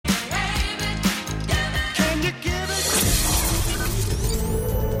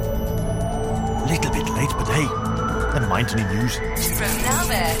any news? From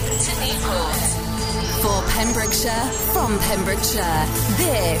Narberth to Newport. For Pembrokeshire, from Pembrokeshire,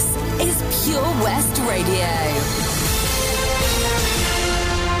 this is Pure West Radio.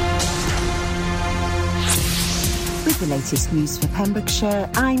 With the latest news for Pembrokeshire,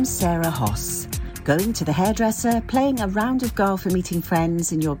 I'm Sarah Hoss. Going to the hairdresser, playing a round of golf and meeting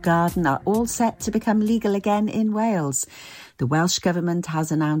friends in your garden are all set to become legal again in Wales. The Welsh Government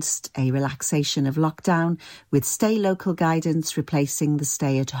has announced a relaxation of lockdown, with stay local guidance replacing the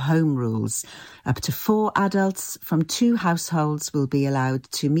stay-at-home rules. Up to 4 adults from 2 households will be allowed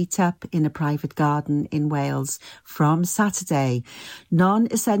to meet up in a private garden in Wales from Saturday.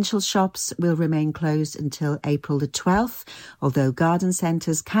 Non-essential shops will remain closed until April the 12th, although garden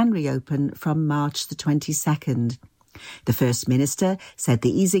centres can reopen from March the 22nd. The First Minister said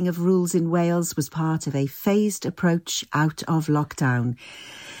the easing of rules in Wales was part of a phased approach out of lockdown.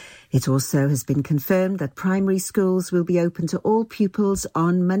 It also has been confirmed that primary schools will be open to all pupils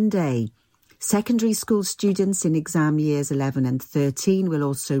on Monday. Secondary school students in exam years 11 and 13 will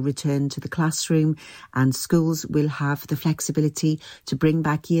also return to the classroom, and schools will have the flexibility to bring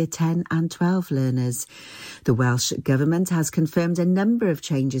back year 10 and 12 learners. The Welsh Government has confirmed a number of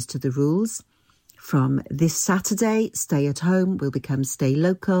changes to the rules. From this Saturday, stay at home will become stay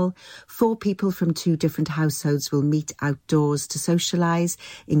local. 4 people from 2 different households will meet outdoors to socialise,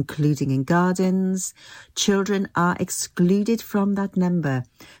 including in gardens. Children are excluded from that number.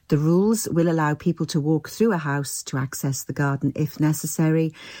 The rules will allow people to walk through a house to access the garden if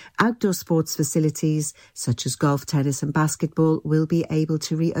necessary. Outdoor sports facilities, such as golf, tennis and basketball, will be able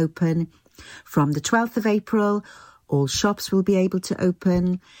to reopen. From the 12th of April, all shops will be able to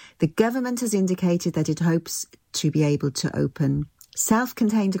open. The government has indicated that it hopes to be able to open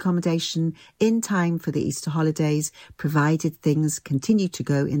self-contained accommodation in time for the Easter holidays, provided things continue to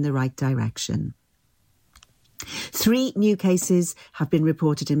go in the right direction. 3 new cases have been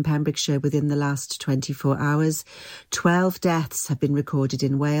reported in Pembrokeshire within the last 24 hours. 12 deaths have been recorded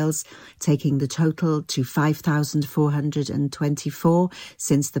in Wales, taking the total to 5,424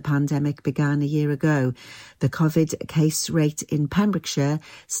 since the pandemic began a year ago. The COVID case rate in Pembrokeshire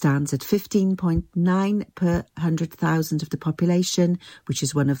stands at 15.9 per 100,000 of the population, which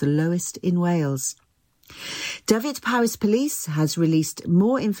is one of the lowest in Wales. Dyfed-Powys Police has released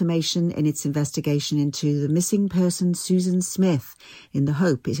more information in its investigation into the missing person Susan Smith, in the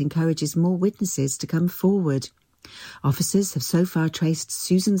hope it encourages more witnesses to come forward. Officers have so far traced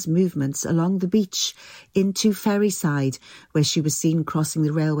Susan's movements along the beach into Ferryside, where she was seen crossing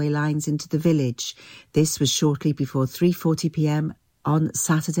the railway lines into the village. This was shortly before 3:40 p.m. on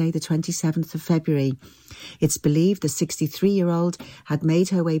Saturday the 27th of February. It's believed the 63-year-old had made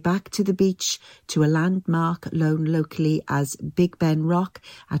her way back to the beach to a landmark known locally as Big Ben Rock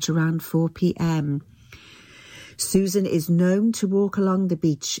at around 4 p.m. Susan is known to walk along the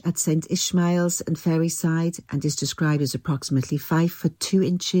beach at St Ishmael's and Ferryside and is described as approximately 5 foot 2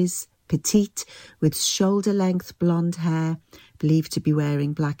 inches, petite, with shoulder-length blonde hair, believed to be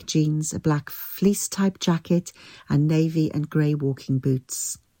wearing black jeans, a black fleece-type jacket and navy and grey walking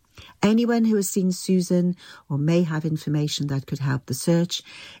boots. Anyone who has seen Susan or may have information that could help the search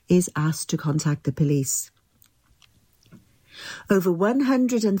is asked to contact the police. Over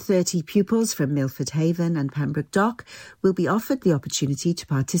 130 pupils from Milford Haven and Pembroke Dock will be offered the opportunity to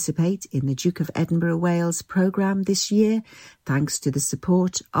participate in the Duke of Edinburgh Wales programme this year, thanks to the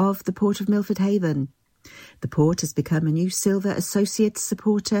support of the Port of Milford Haven. The Port has become a new Silver Associate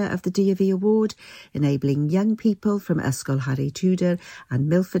supporter of the D.A.V. Award, enabling young people from Ysgol Harry Tudor and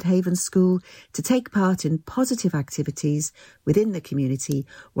Milford Haven School to take part in positive activities within the community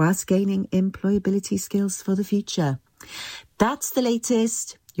whilst gaining employability skills for the future. That's the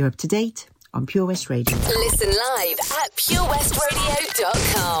latest. You're up to date on Pure West Radio. Listen live at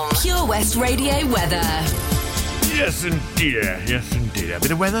purewestradio.com. Pure West Radio weather. Yes, indeed. Yes, indeed. A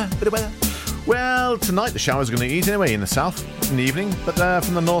bit of weather. Well, tonight the showers are going to ease anyway in the south in the evening, but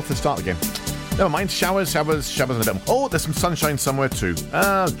from the north they start again. Never mind, showers and a bit more. Oh, there's some sunshine somewhere too.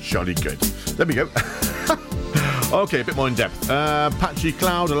 Jolly good. There we go. Okay, a bit more in depth. Patchy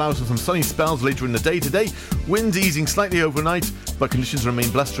cloud allows for some sunny spells later in the day today. Winds easing slightly overnight, but conditions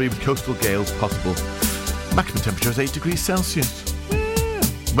remain blustery with coastal gales possible. Maximum temperature is 8 degrees Celsius. Yeah.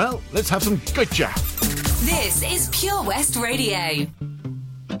 Well, let's have some good chat. This is Pure West Radio.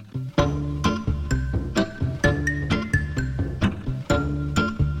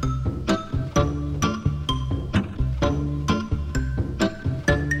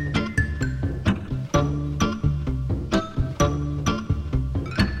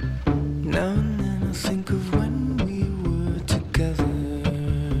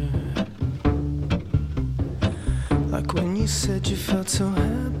 Like felt so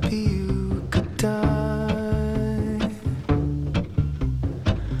happy you could die.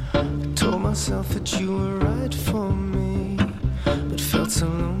 I told myself that you were right for me, but felt so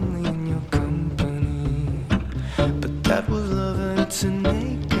lonely in your company. But that was love and it's an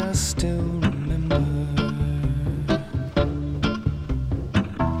ache I still remember.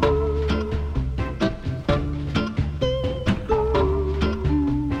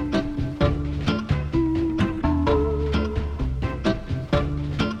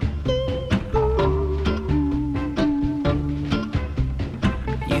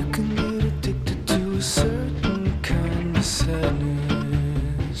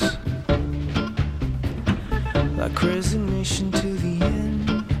 Resignation to the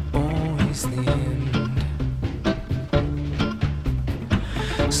end, always the end.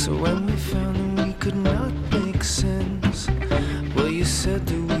 So when we found that we could not make sense, well, you said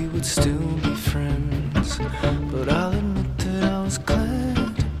that we would still be friends. But I'll admit that I was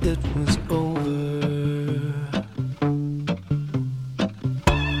glad it was over.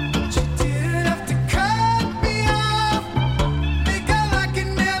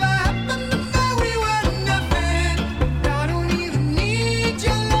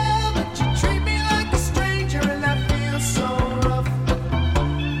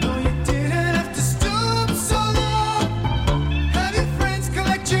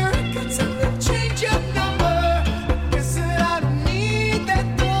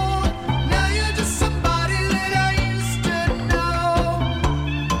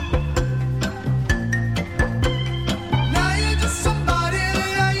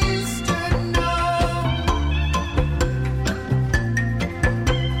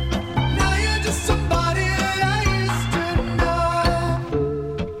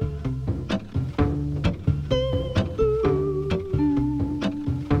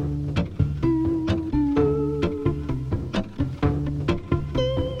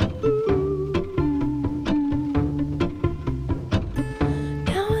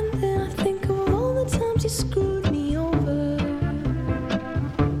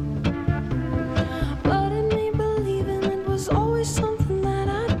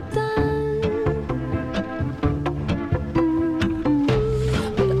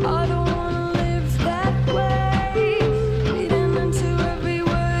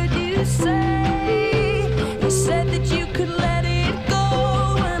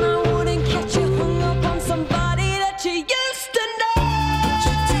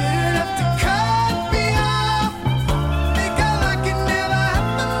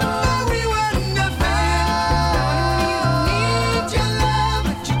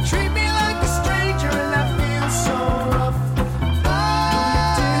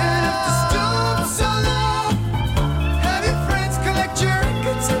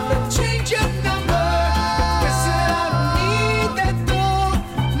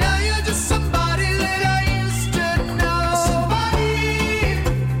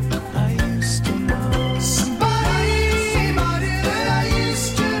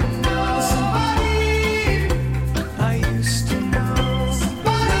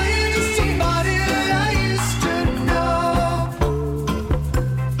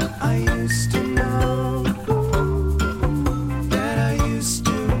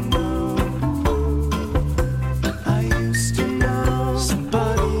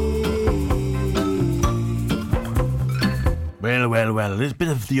 Well, a little bit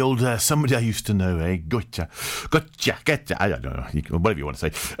of the old somebody I used to know, eh? Gotcha. I don't know, whatever you want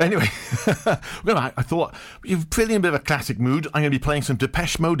to say. Anyway, I thought, you're feeling a bit of a classic mood. I'm going to be playing some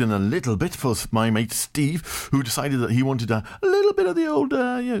Depeche Mode in a little bit for my mate Steve, who decided that he wanted a little bit of the old,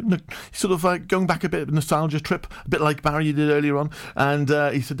 sort of going back a bit of a nostalgia trip, a bit like Barry did earlier on. And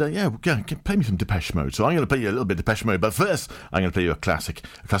he said, play me some Depeche Mode. So I'm going to play you a little bit of Depeche Mode. But first, I'm going to play you a classic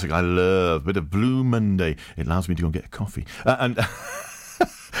I love, a bit of Blue Monday. It allows me to go and get a coffee.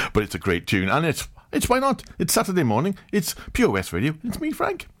 But it's a great tune, and it's why not? It's Saturday morning. It's Pure West Radio. It's me,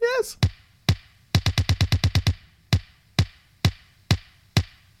 Frank. Yes.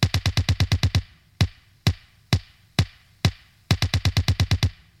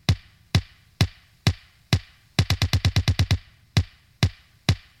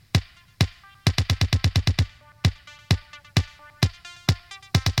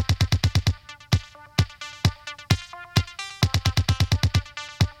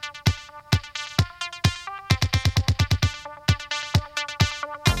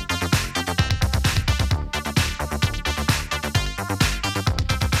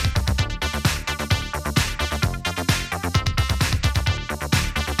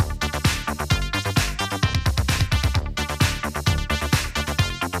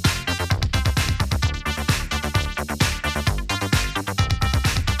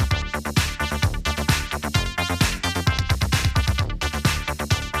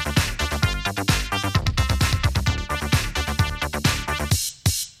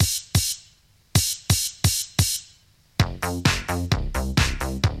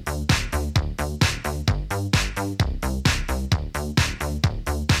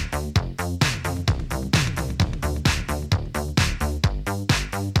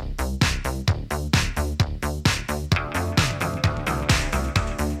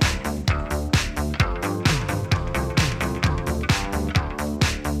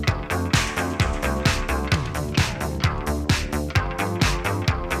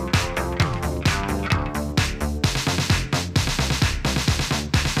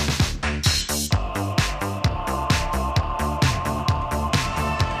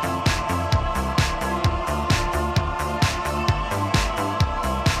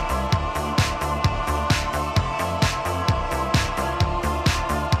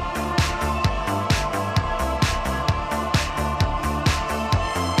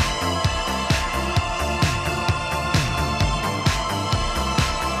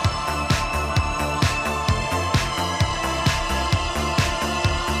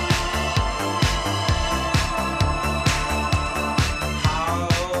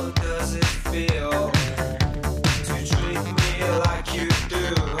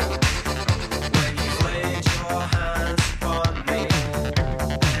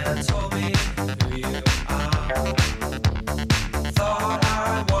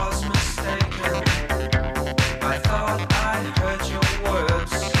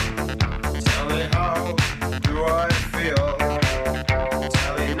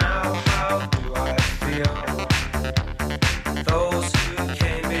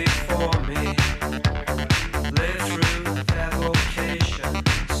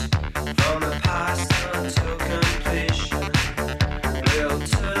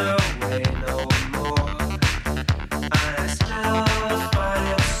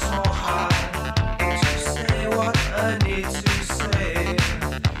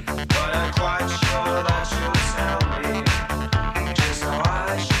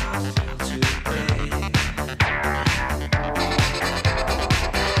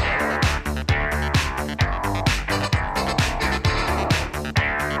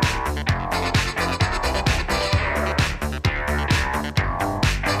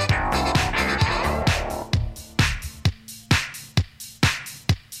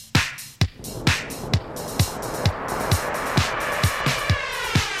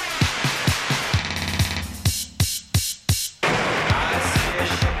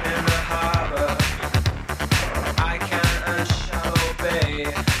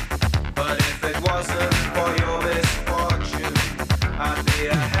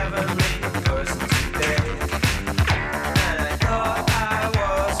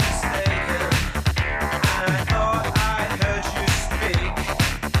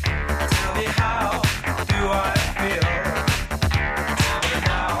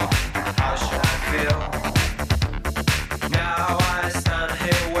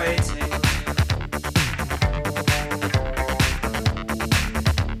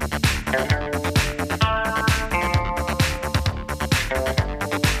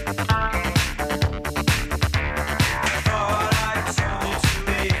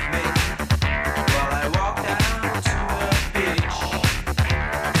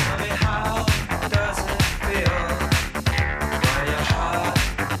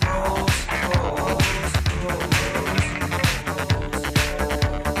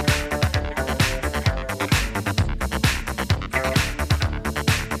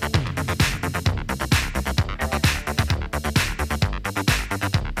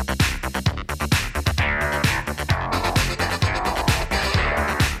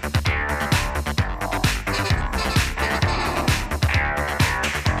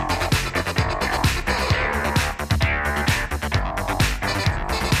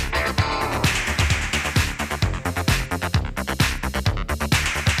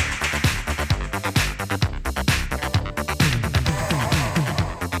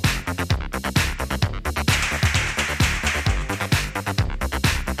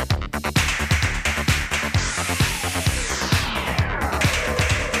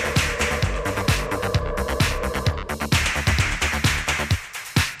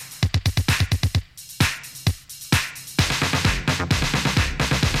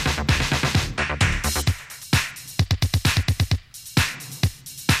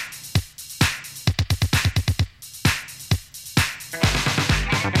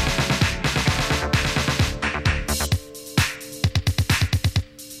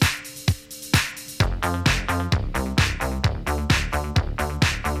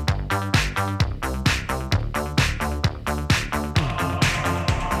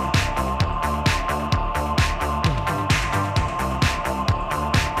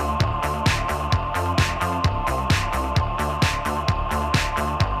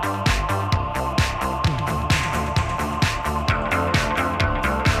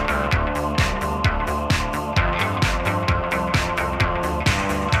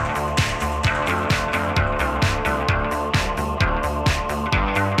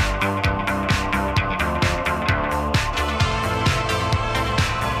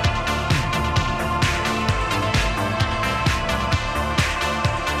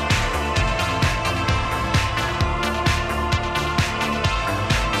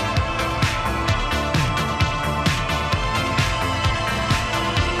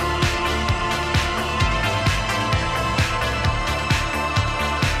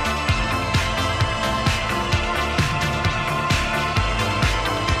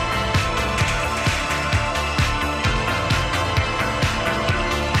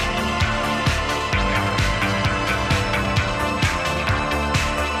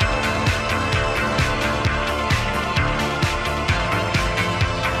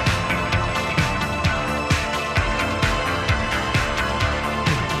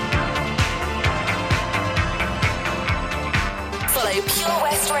 Pure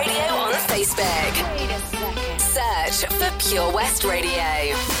West Radio on Facebook. Search for Pure West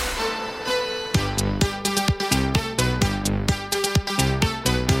Radio.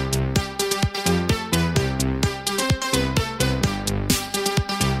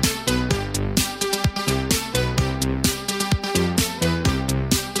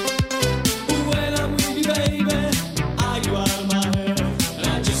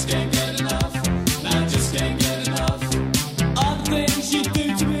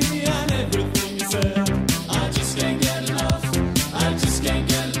 I just can't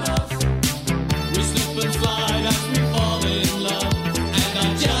get enough.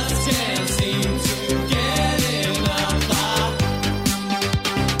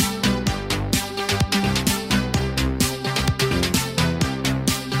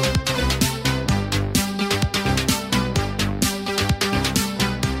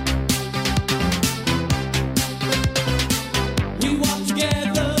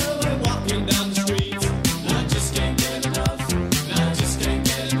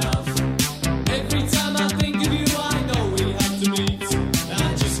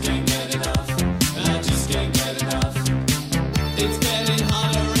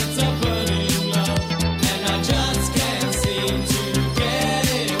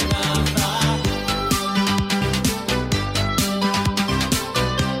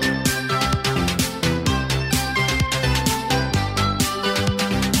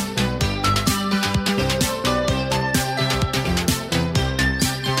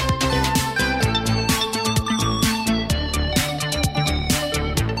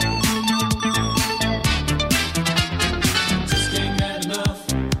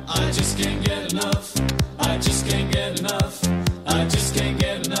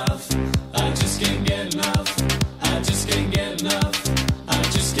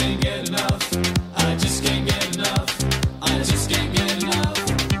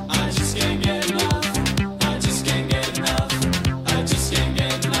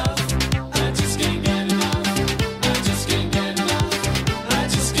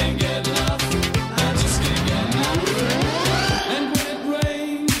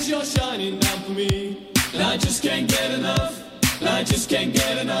 can't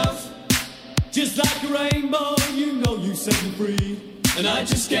get enough. Just like a rainbow, you know you set me free. And I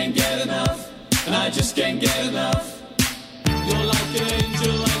just can't get enough. And I just can't get enough. You're like an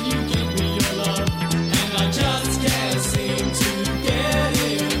angel and you give me your love. And I just can't seem to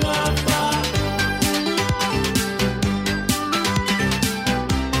get enough.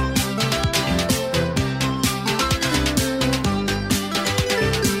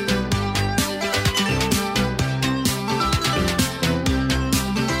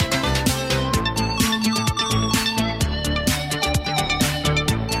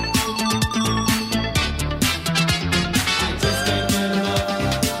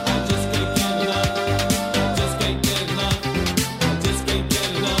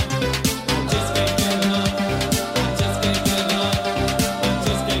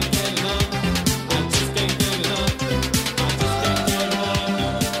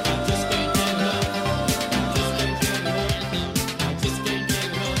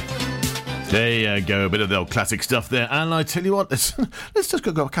 There you go, a bit of the old classic stuff there. And I tell you what, let's just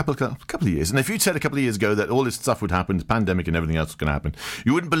go a couple of years. And if you'd said a couple of years ago that all this stuff would happen, the pandemic and everything else was going to happen,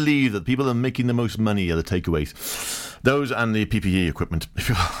 you wouldn't believe that people are making the most money are the takeaways. Those and the PPE equipment.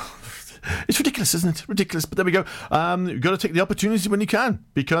 It's ridiculous, isn't it? Ridiculous. But there we go. You've got to take the opportunities when you can.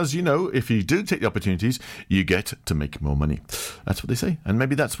 Because, you know, if you do take the opportunities, you get to make more money. That's what they say. And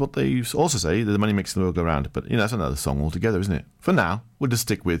maybe that's what they also say, that the money makes the world go round. But, you know, that's another song altogether, isn't it? For now, we'll just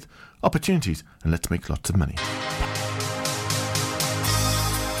stick with opportunities and let's make lots of money.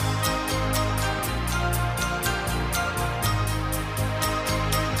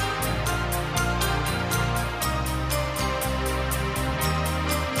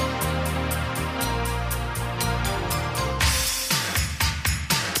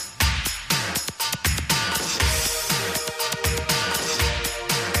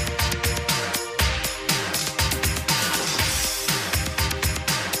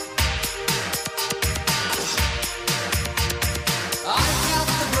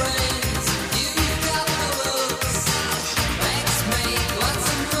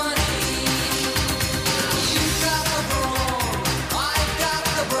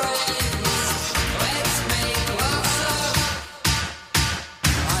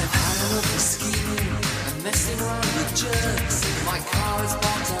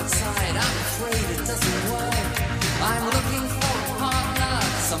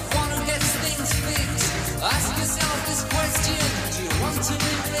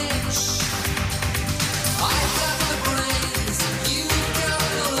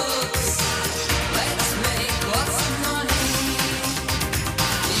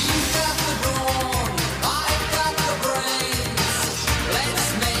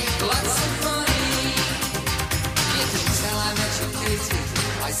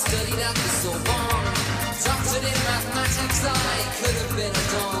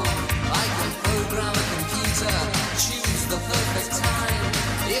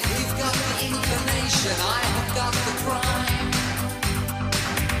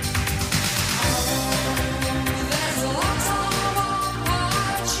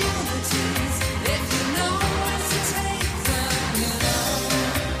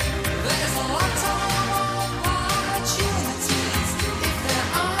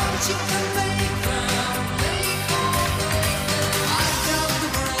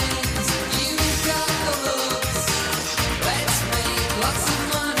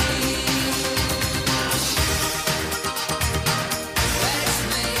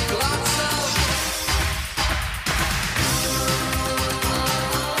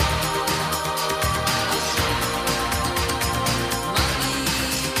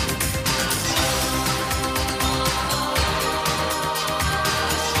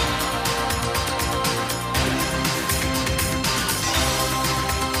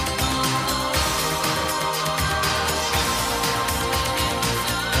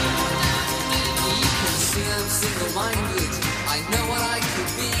 Money!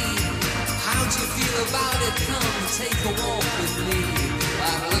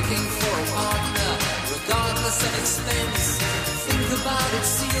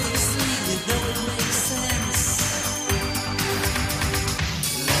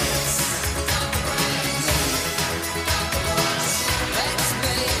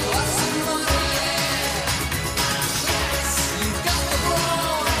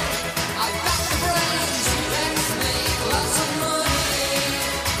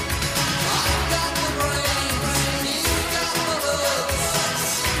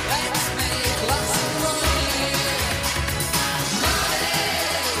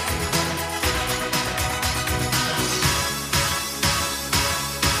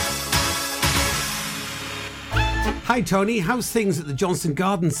 Hi Tony, how's things at the Johnston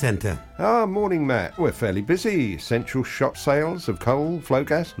Garden Centre? Morning Matt. We're fairly busy. Essential shop sales of coal, flow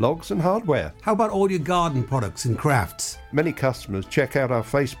gas, logs and hardware. How about all your garden products and crafts? Many customers check out our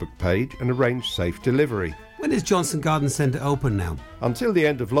Facebook page and arrange safe delivery. When is Johnston Garden Centre open now? Until the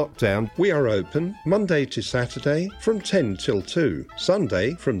end of lockdown, we are open Monday to Saturday from 10 till 2,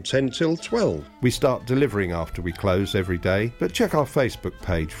 Sunday from 10 till 12. We start delivering after we close every day, but check our Facebook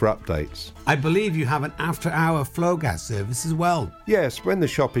page for updates. I believe you have an after-hour flow gas service as well. Yes, when the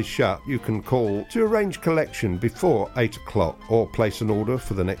shop is shut, you can call to arrange collection before 8 o'clock or place an order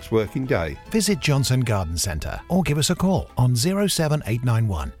for the next working day. Visit Johnston Garden Centre or give us a call on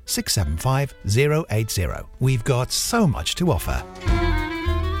 07891 675 080. We've got so much to offer.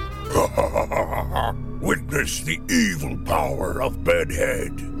 Witness the evil power of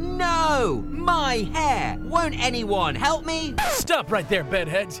Bedhead. No! My hair! Won't anyone help me? Stop right there,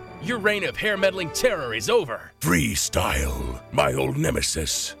 Bedheads. Your reign of hair-meddling terror is over. Freestyle, my old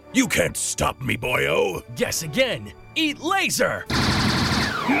nemesis. You can't stop me, boyo. Guess again. Eat laser!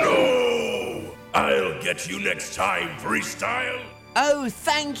 No! I'll get you next time, Freestyle. Oh,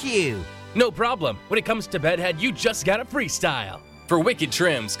 thank you. No problem. When it comes to Bedhead, you just gotta freestyle. For wicked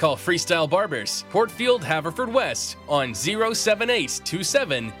trims, call Freestyle Barbers, Portfield, Haverfordwest, on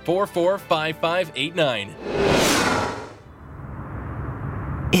 07827 445589.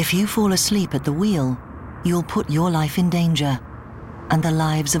 If you fall asleep at the wheel, you'll put your life in danger, and the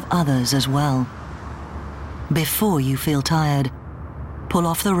lives of others as well. Before you feel tired, pull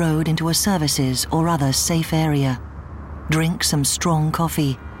off the road into a services or other safe area. Drink some strong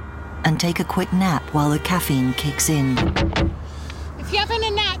coffee, and take a quick nap while the caffeine kicks in. If you're having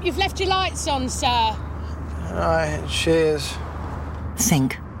a nap, you've left your lights on, sir. All right, cheers.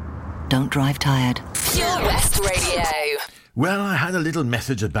 Think. Don't drive tired. Pure West Radio. Well, I had a little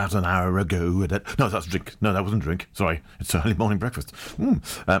message about an hour ago. No, that's drink. No, that wasn't drink. Sorry, it's early morning breakfast.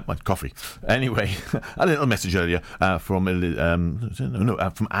 My coffee. Anyway, a little message earlier from Elizabeth.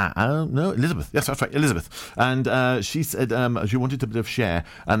 Yes, that's right, Elizabeth. And she said she wanted a bit of share,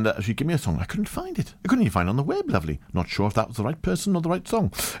 and she gave me a song. I couldn't find it. I couldn't even find it on the web. Lovely. Not sure if that was the right person or the right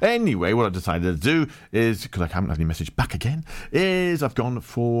song. Anyway, what I decided to do is, because I haven't had any message back again, is I've gone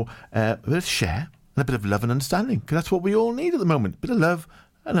for a bit of share. And a bit of love and understanding, because that's what we all need at the moment. A bit of love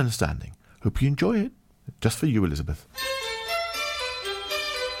and understanding. Hope you enjoy it. Just for you, Elizabeth.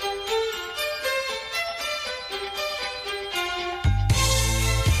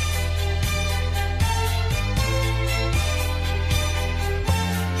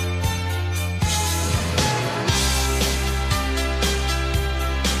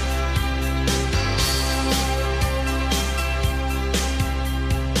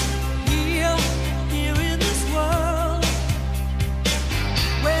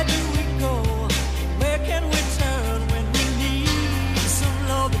 Where do we go? Where can we turn when we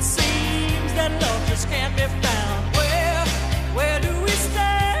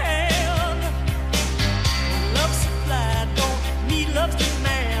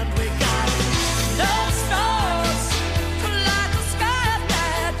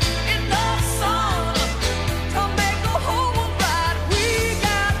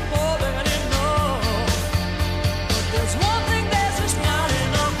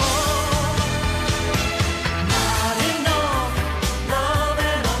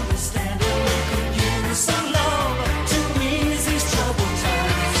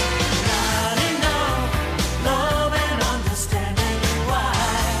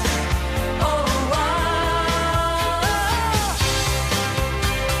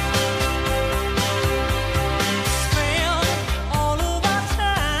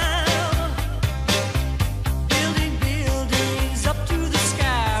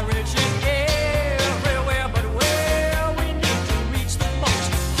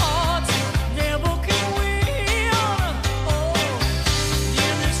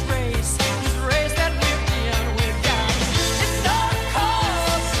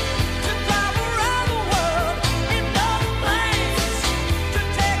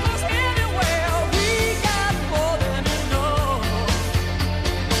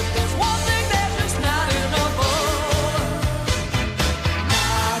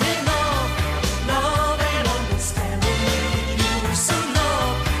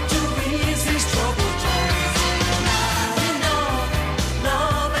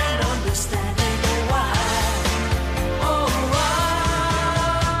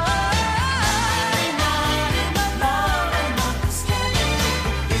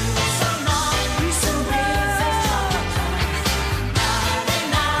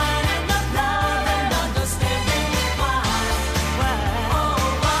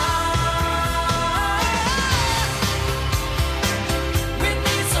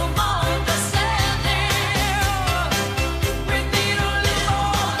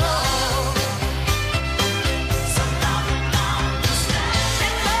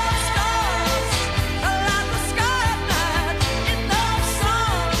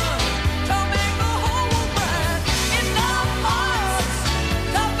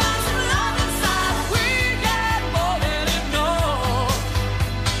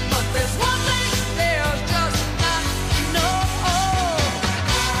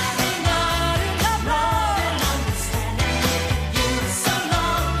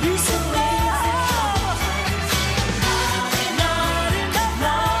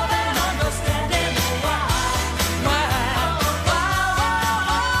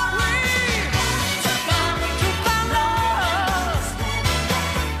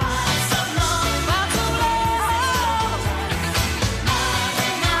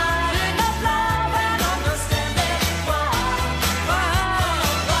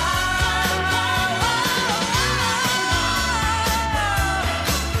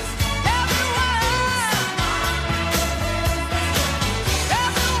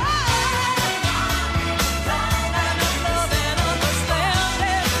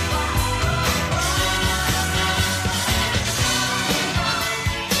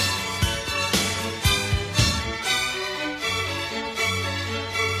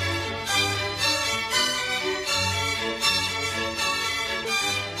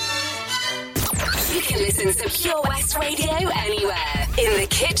Listen to Pure West Radio anywhere. In the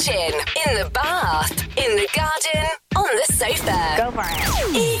kitchen, in the bath, in the garden, on the sofa. Go for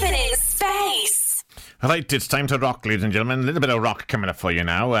it. Even in space. All right, it's time to rock, ladies and gentlemen. A little bit of rock coming up for you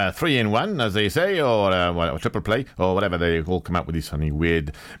now. 3 in 1, as they say, or triple play, or whatever. They all come out with these funny,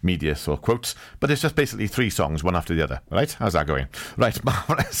 weird media sort of quotes. But it's just basically 3 songs, one after the other. Right? How's that going? Right,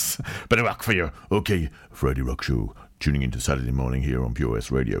 marvellous. Bit of rock for you. Okay, Friday Rock Show. Tuning into Saturday morning here on Pure West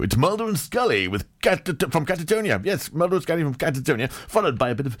Radio. It's Mulder and Scully from Catatonia. Yes, Mulder and Scully from Catatonia, followed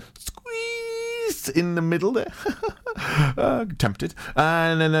by a bit of Squeeze in the middle there. Tempted.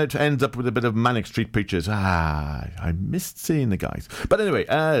 And then it ends up with a bit of Manic Street Preachers. I missed seeing the guys. But anyway,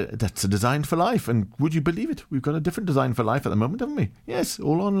 that's a Design for Life. And would you believe it? We've got a different Design for Life at the moment, haven't we? Yes,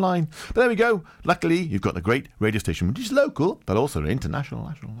 all online. But there we go. Luckily, you've got the great radio station, which is local, but also international,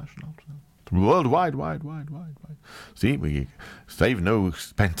 national. Worldwide. See, we save no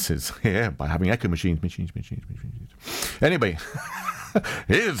expenses here by having echo machines. Anyway,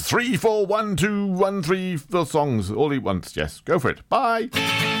 here's 3, 4, 1, 2, 1, 3 for songs all at once. Yes, go for it. Bye.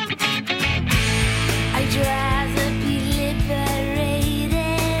 I'd rather be liberated.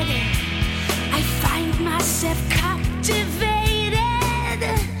 I find myself captivated.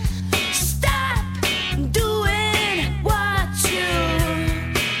 Stop doing what you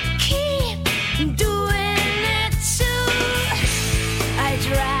keep doing it too. I'd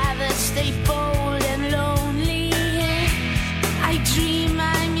rather stay bold and lonely. I dream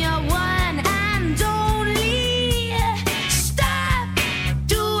I'm your one and only. Stop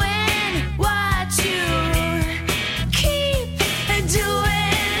doing what you keep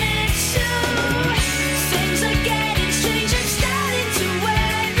doing it too. Things are getting strange, I'm starting to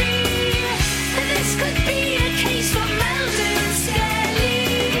worry. This could be a case for Mulder and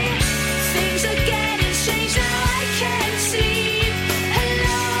Scully. Things are getting strange, now I can't sleep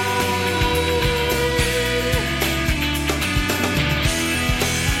alone.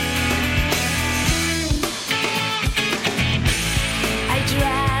 I'd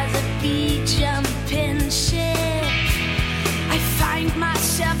rather be jumping ship. I find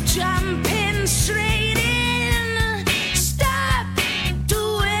myself jumping straight in. Stop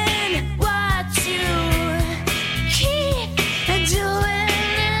doing what you keep doing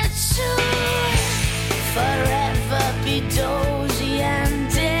it too. Forever be dozy and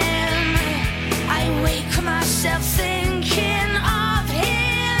dim. I wake myself thinking of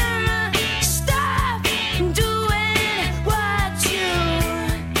him. Stop doing what you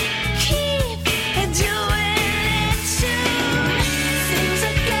keep doing it too. Things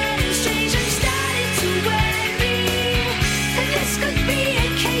are getting strange, I'm starting to worry. This could be a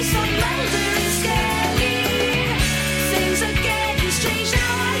case for Mulder and Scully. Things are getting strange,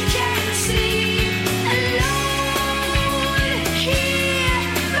 now I can't sleep alone. Here,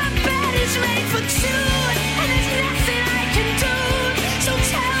 my bed is made for two, and there's nothing I can do. So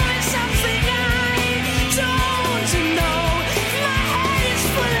tell me something I don't know. My head is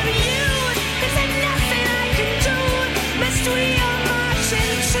full of you, is there nothing I can do? Must we all march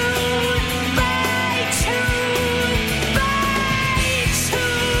into by two?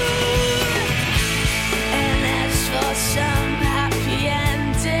 And as for some happy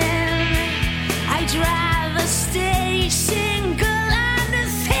ending, I'd rather stay single and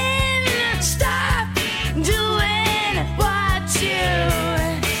thin. Stop doing what you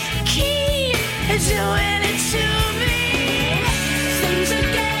keep doing it to me. Things are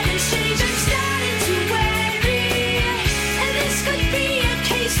getting strange, I'm starting to worry. And this could be a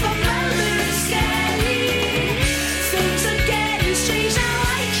case for Mulder and Scully. Things are getting strange, now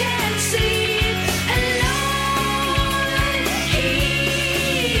I can't sleep alone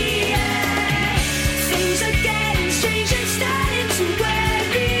here. Things are getting strange, I'm starting to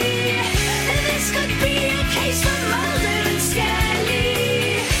worry. And this could be a case for Mulder and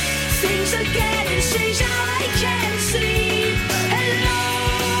Scully. Things are getting strange, now I can't sleep alone.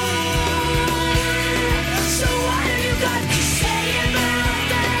 So what have you got to say about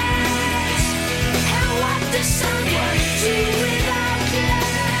that? And what does someone do without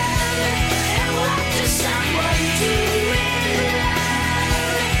love? And what does someone do with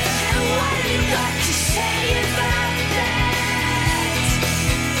love? And what have you got to say about that?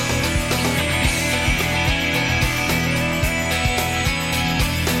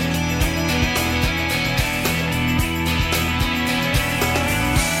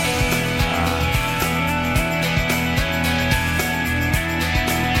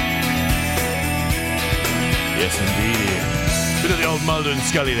 Yes, indeed. Bit of the old Mulder and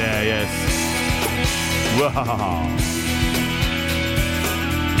Scully there, yes. Wow.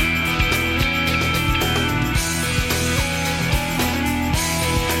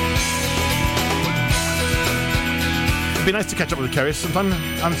 It'd be nice to catch up with Cerys sometime. I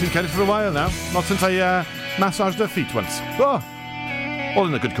haven't seen Cerys for a while now. Not since I massaged her feet once. Oh, all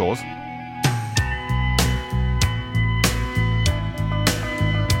in a good cause.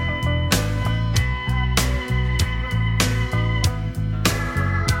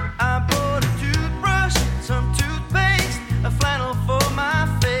 I bought a toothbrush, some toothpaste, a flannel for my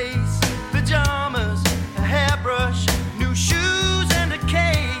face, pajamas, a hairbrush, new shoes and a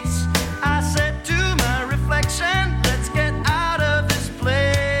case. I said to my reflection, let's get out of this place.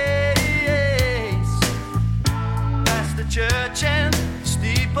 Past the church and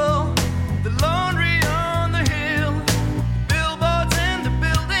steeple,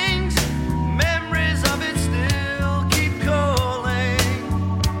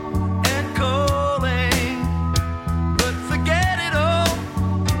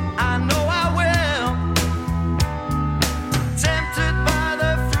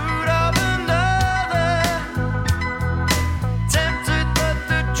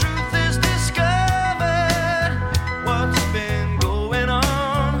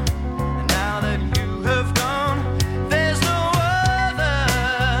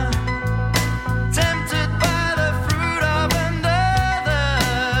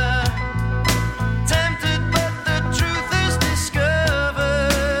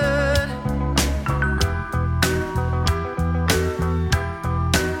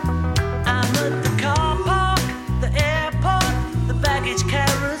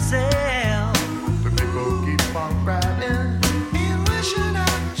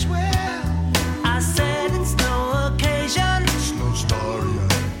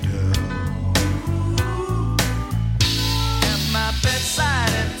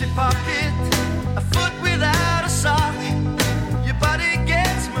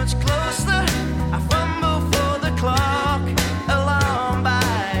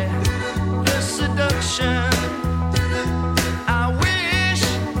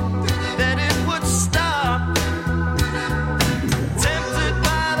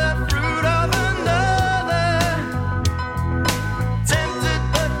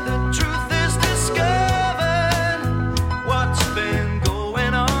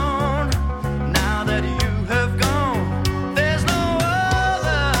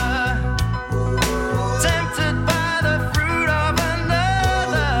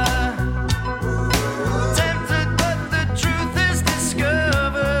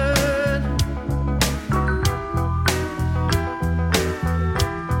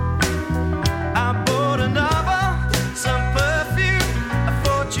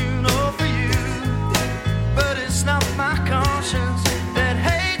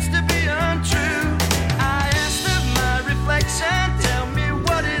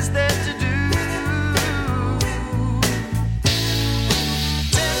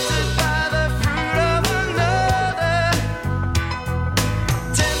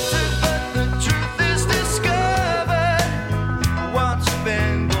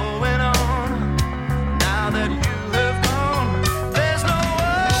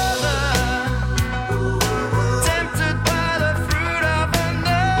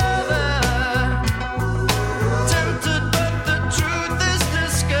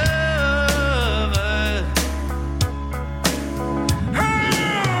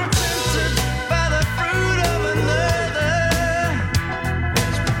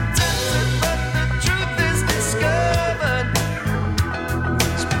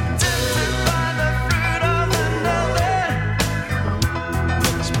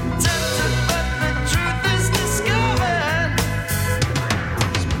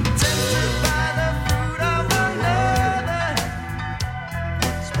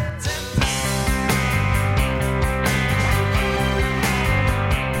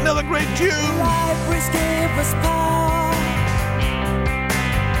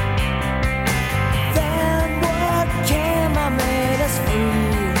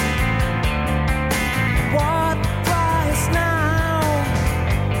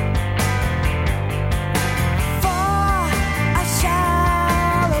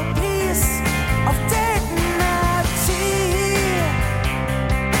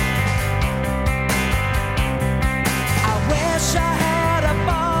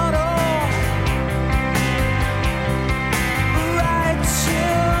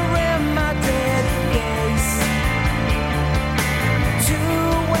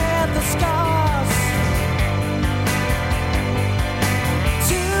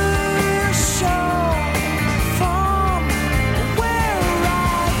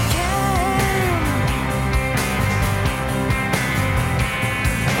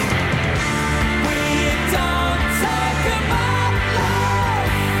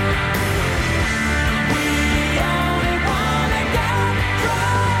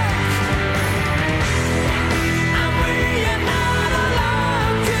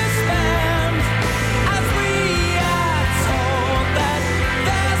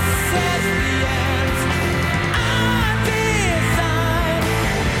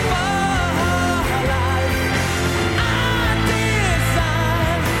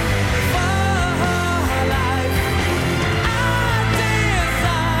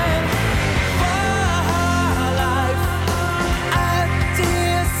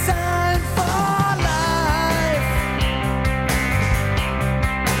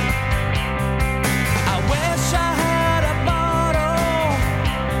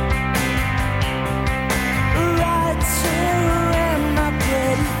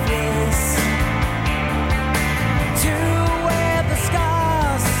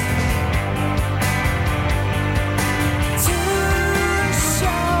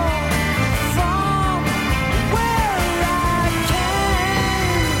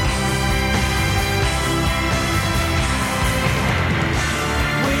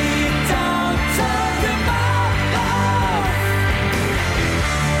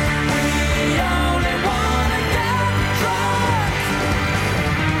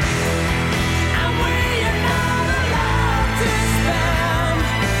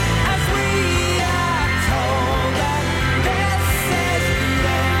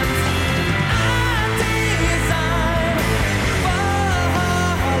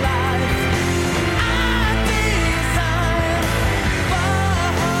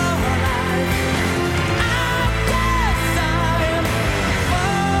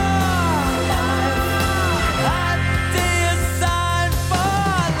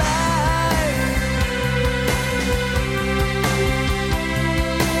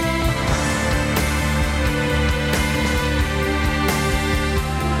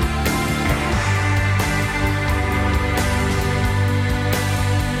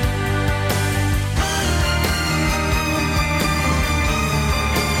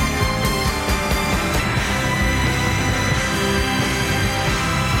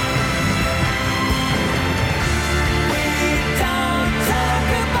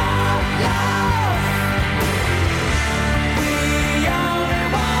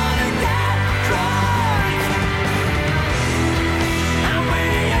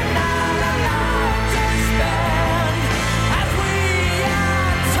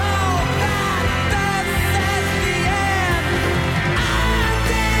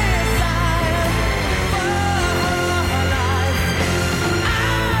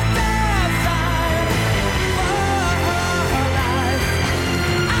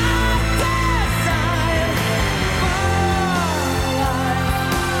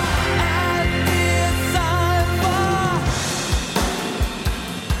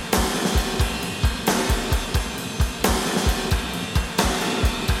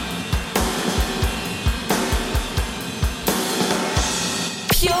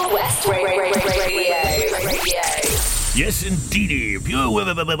 Yes, indeedy.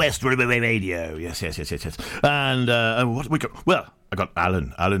 Pure West Radio. Yes. And what we got? Well, I got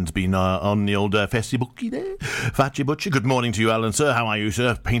Alan. Alan's been on the old festy bookie there. Fatty Butcher. Good morning to you, Alan, sir. How are you,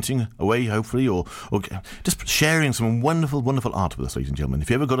 sir? Painting away, hopefully, or just sharing some wonderful, wonderful art with us, ladies and gentlemen. If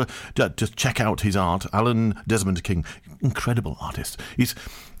you ever got to just check out his art, Alan Desmond King, incredible artist.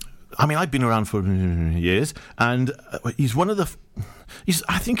 I've been around for years, and he's one of the...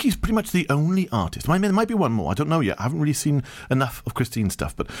 I think he's pretty much the only artist. There might be one more. I don't know yet. I haven't really seen enough of Christine's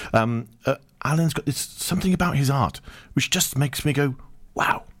stuff, but Alan's got something about his art which just makes me go,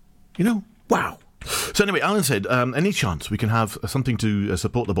 wow. Wow. So anyway, Alan said, any chance we can have something to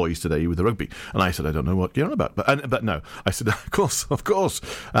support the boys today with the rugby? And I said, I don't know what you're on about. But no. I said, of course.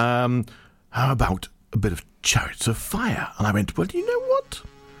 How about a bit of Chariots of Fire? And I went, well, you know what?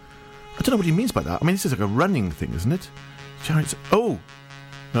 I don't know what he means by that. I mean, this is like a running thing, isn't it? Chariots... Oh,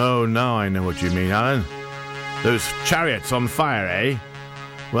 now I know what you mean, Alan. Those chariots on fire, eh?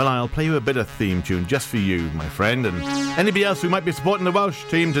 Well, I'll play you a bit of theme tune just for you, my friend, and anybody else who might be supporting the Welsh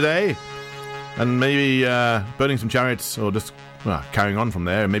team today. And maybe burning some chariots, or just carrying on from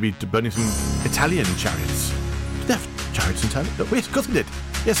there, and maybe burning some Italian chariots. Did they have chariots in Italy? Oh, yes, of course they did.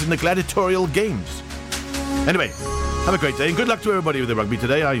 Yes, in the gladiatorial games. Anyway, have a great day, and good luck to everybody with the rugby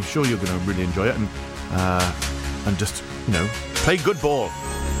today. I'm sure you're going to really enjoy it, and just, play good ball.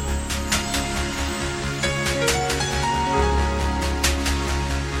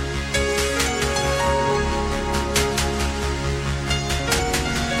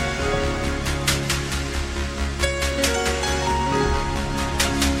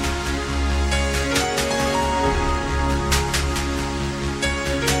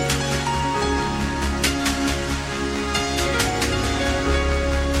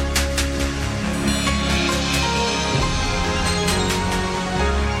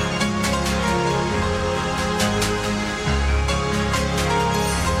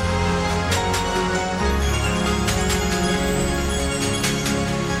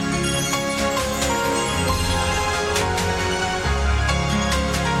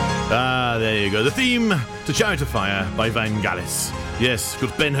 The theme to Chariot of Fire by Vangelis. Yes,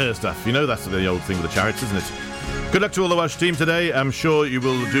 good Ben Hur stuff. That's the old thing with the chariots, isn't it? Good luck to all the Welsh team today. I'm sure you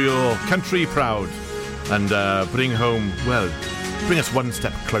will do your country proud and bring us one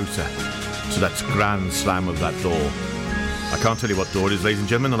step closer to that grand slam of that door. I can't tell you what door it is, ladies and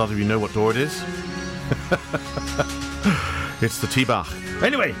gentlemen. A lot of you know what door it is. It's the T-Bar.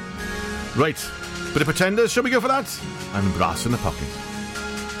 Anyway, right. Bit of Pretenders. Shall we go for that? And Brass in the Pocket.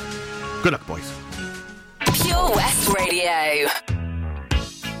 Good luck, boys. Pure West Radio.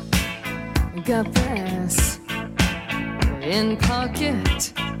 Got this in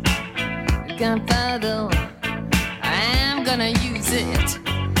pocket. Got that though. I'm gonna use it.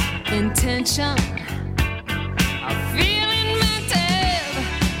 Intention. I'm feeling mental.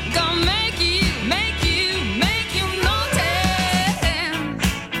 Gonna make you notice.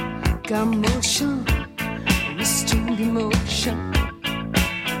 Got motion. Restrained emotion.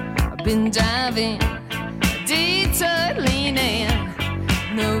 Been diving, detour leaning,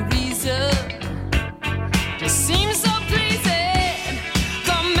 no reason, just seems so pleasing.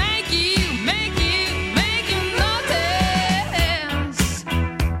 Gonna make you notice.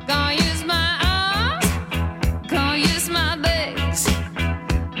 Gonna use my arms, gonna use my legs,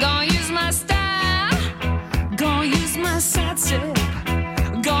 gonna use my style, gonna use my side step,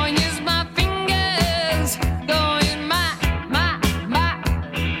 gonna use my fingers, gonna use my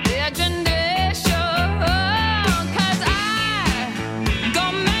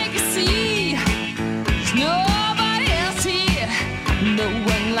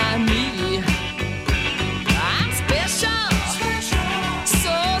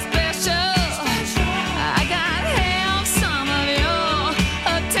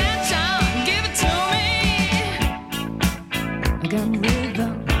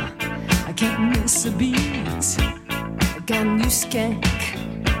a beat, I got a new skank,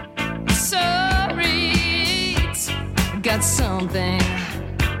 sorry, got something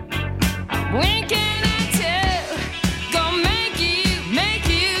I'm winking at you, gonna make you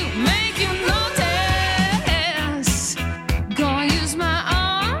notice, gonna use my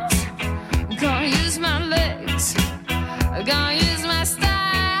arms, gonna use my legs, gonna use my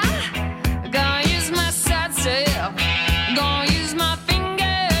style, gonna use my side step, gonna use my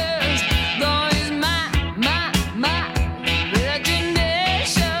fingers, gonna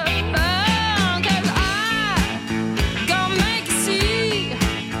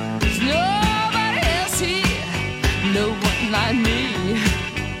nobody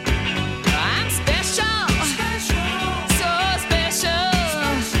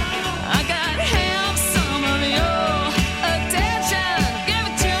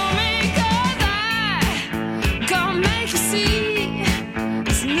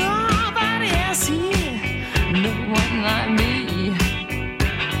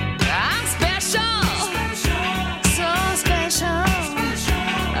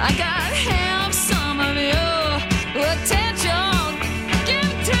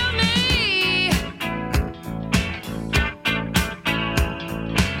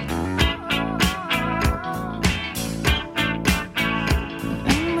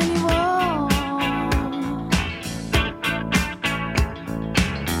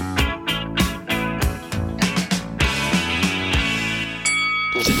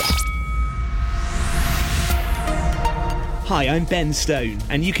Hi, I'm Ben Stone,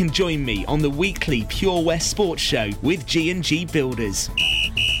 and you can join me on the weekly Pure West Sports Show with G&G Builders.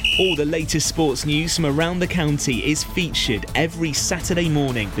 All the latest sports news from around the county is featured every Saturday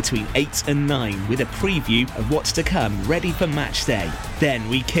morning between 8 and 9 with a preview of what's to come ready for match day. Then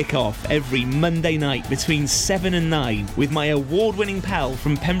we kick off every Monday night between 7 and 9 with my award-winning pal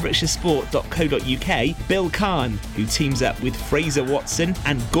from PembrokeshireSport.co.uk, Bill Kahn, who teams up with Fraser Watson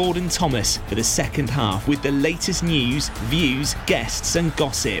and Gordon Thomas for the second half with the latest news, views, guests and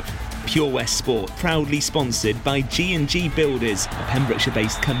gossip. Pure West Sport, proudly sponsored by G&G Builders, a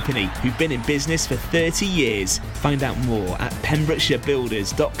Pembrokeshire-based company who've been in business for 30 years. Find out more at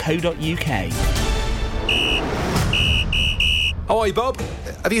pembrokeshirebuilders.co.uk. Oh, hi, Bob.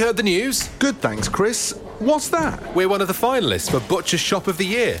 Have you heard the news? Good, thanks, Chris. What's that? We're one of the finalists for Butcher's Shop of the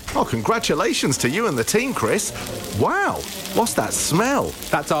Year. Oh, congratulations to you and the team, Chris. Wow, what's that smell?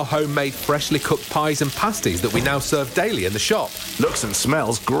 That's our homemade freshly cooked pies and pasties that we now serve daily in the shop. Looks and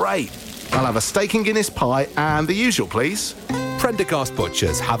smells great. I'll have a steak and Guinness pie and the usual, please. Prendergast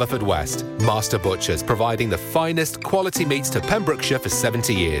Butchers, Haverfordwest. Master Butchers, providing the finest quality meats to Pembrokeshire for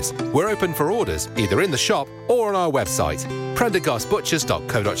 70 years. We're open for orders, either in the shop or on our website,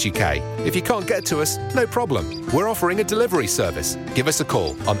 prendergastbutchers.co.uk. If you can't get to us, no problem. We're offering a delivery service. Give us a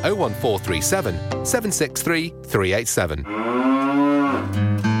call on 01437 763 387.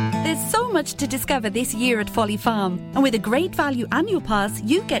 There's so much to discover this year at Folly Farm. And with a great value annual pass,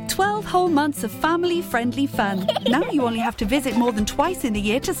 you get 12 whole months of family-friendly fun. Now you only have to visit more than twice in the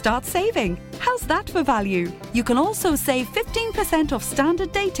year to start saving. How's that for value? You can also save 15% off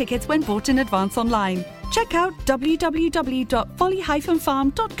standard day tickets when bought in advance online. Check out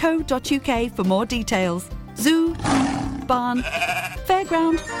www.folly-farm.co.uk for more details. Zoo, barn,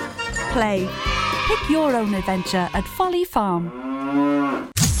 fairground, play. Pick your own adventure at Folly Farm.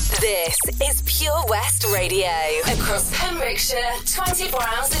 This is Pure West Radio. Across Pembrokeshire, 24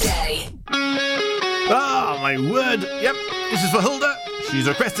 hours a day. Ah, my word. Yep, this is for Hulda. She's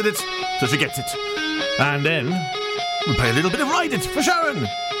requested it, so she gets it. And then we play a little bit of Ride It for Sharon.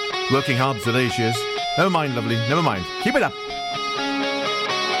 Working hard today, she is. Never mind, lovely, never mind. Keep it up.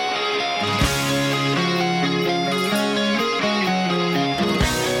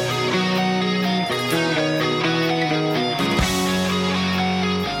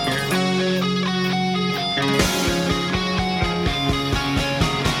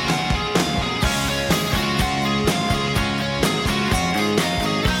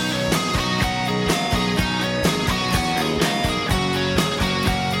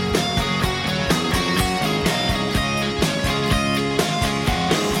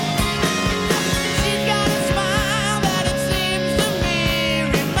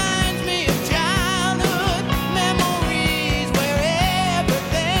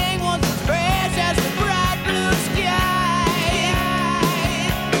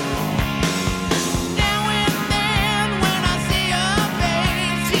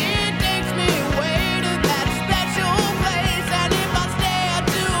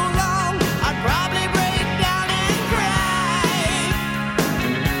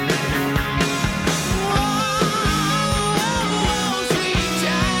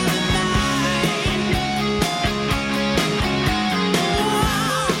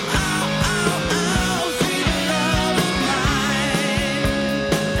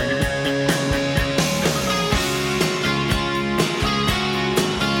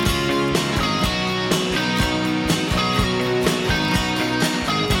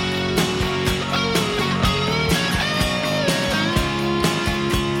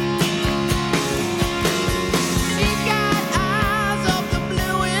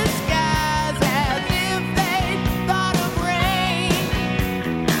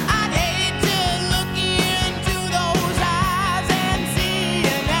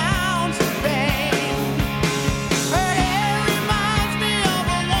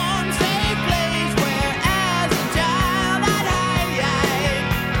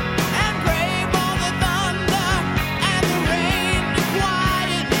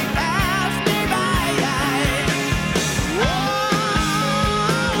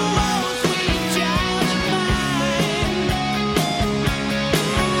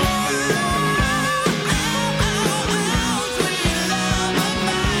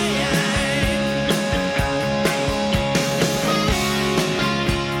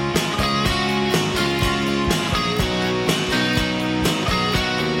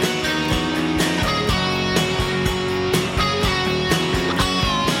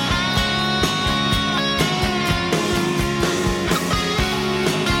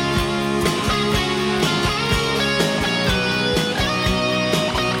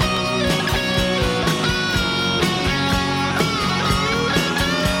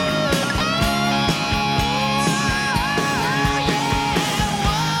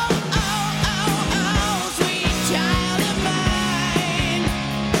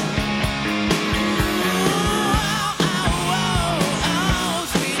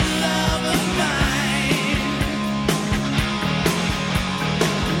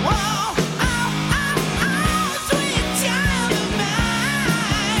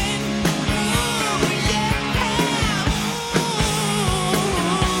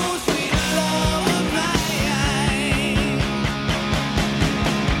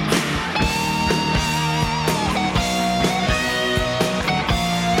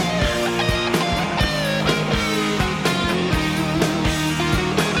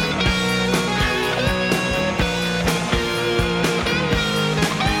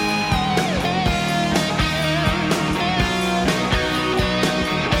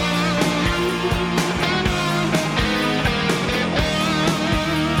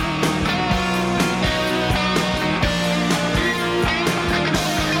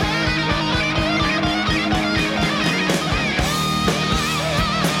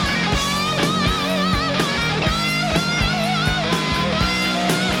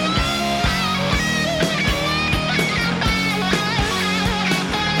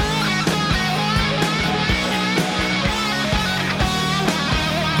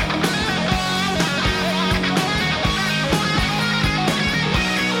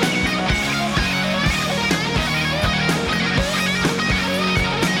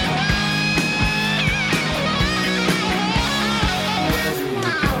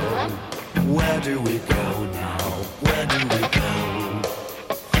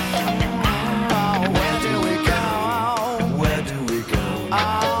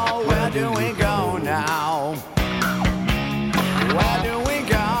 Oh, where do we go now? Where do we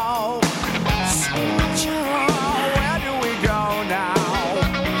go? Sweet child, where do we go now?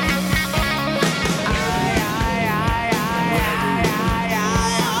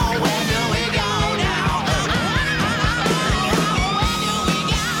 Where do we go now? Where do we go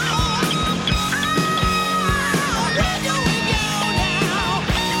now?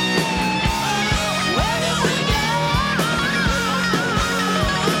 Where do we go?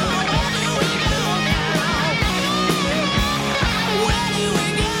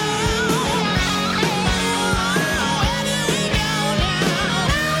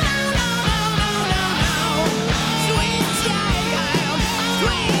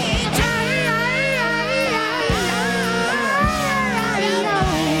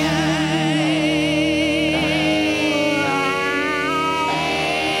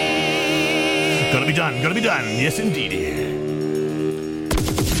 Gotta be done. Yes, indeed. You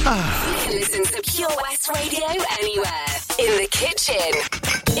can listen to Pure West Radio anywhere. In the kitchen,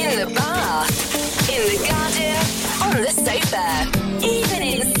 in the bath, in the garden, on the sofa, even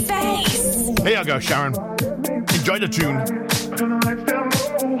in space. Here you go, Sharon. Enjoy the tune.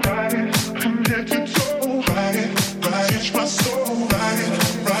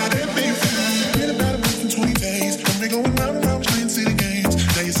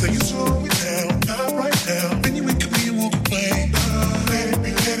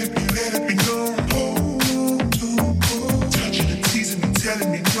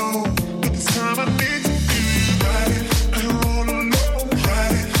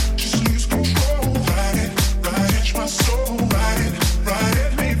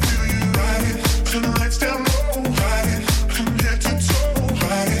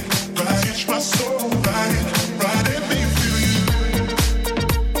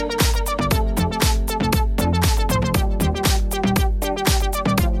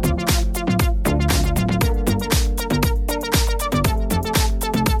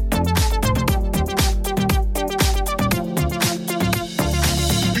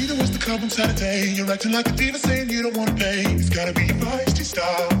 Acting like a diva saying you don't wanna pay. It's gotta be your feisty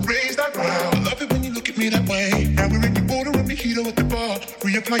style. Raise that ground. I love it when you look at me that way. Now we're in the border and mojito at the bar.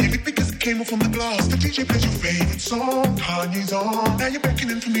 Reapply your lip because it came off from the glass. The DJ plays your favorite song. Kanye's on. Now you're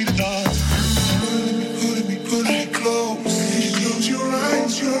beckoning for me to dance. Pulling me close. Close your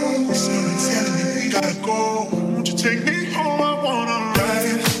eyes, you're telling me we gotta go. Won't you take me home?